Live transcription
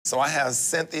So I have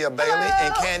Cynthia Bailey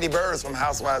and Kandi Burruss from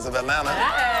Housewives of Atlanta.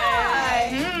 Hi.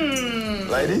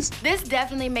 Ladies. This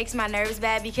definitely makes my nerves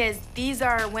bad because these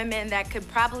are women that could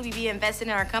probably be invested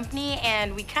in our company,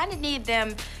 and we kind of need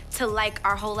them to like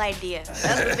our whole idea.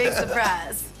 That's a big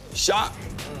surprise. Shock.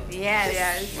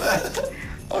 Yes.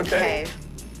 Okay.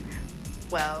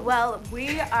 Well,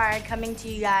 we are coming to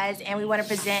you guys, and we want to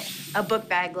present a book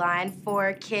bag line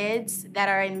for kids that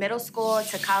are in middle school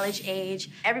to college age.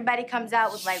 Everybody comes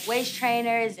out with like waist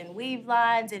trainers and weave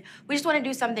lines, and we just want to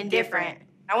do something different.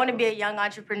 I want to be a young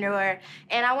entrepreneur,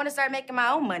 and I want to start making my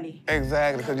own money.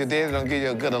 Exactly, because your daddy don't give you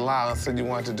a good allowance, so you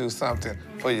want to do something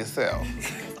for yourself.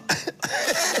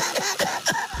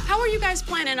 How are you guys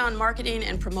planning on marketing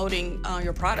and promoting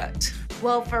your product?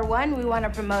 Well, for one, we want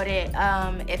to promote it,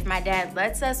 if my dad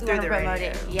lets us, we want to promote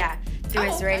it, through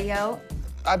his radio.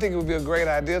 I think it would be a great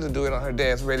idea to do it on her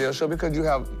dad's radio show because you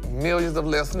have millions of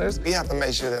listeners. We have to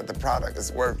make sure that the product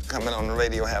is worth coming on the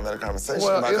radio having a conversation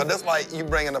Well, about. Because that's like you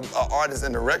bringing an artist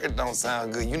and the record don't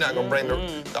sound good. You're not going to bring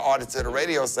the artist to the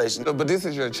radio station. But this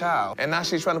is your child, and now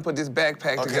she's trying to put this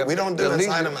backpack together. Okay, we don't do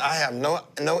entitlement. I have no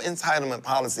entitlement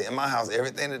policy in my house.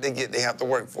 Everything that they get, they have to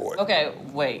work for it. Okay,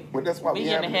 wait. Well, that's why we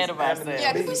getting ahead of ourselves.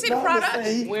 Yeah, can we see the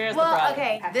product? Where's the product?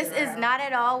 Okay, this is not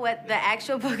at all what the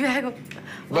actual book bag will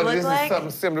But look this like. is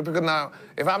something similar because now,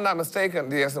 if I'm not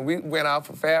mistaken, yes, and we went out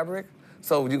for fabric,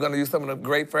 so you're gonna use some of the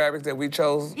great fabrics that we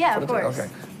chose? Yeah, of course. Okay,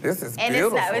 this is And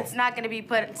beautiful. it's not going to be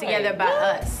put together by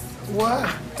us.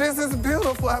 What? This is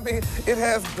beautiful. I mean, it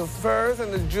has the furs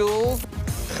and the jewels.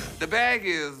 The bag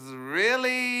is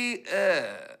really,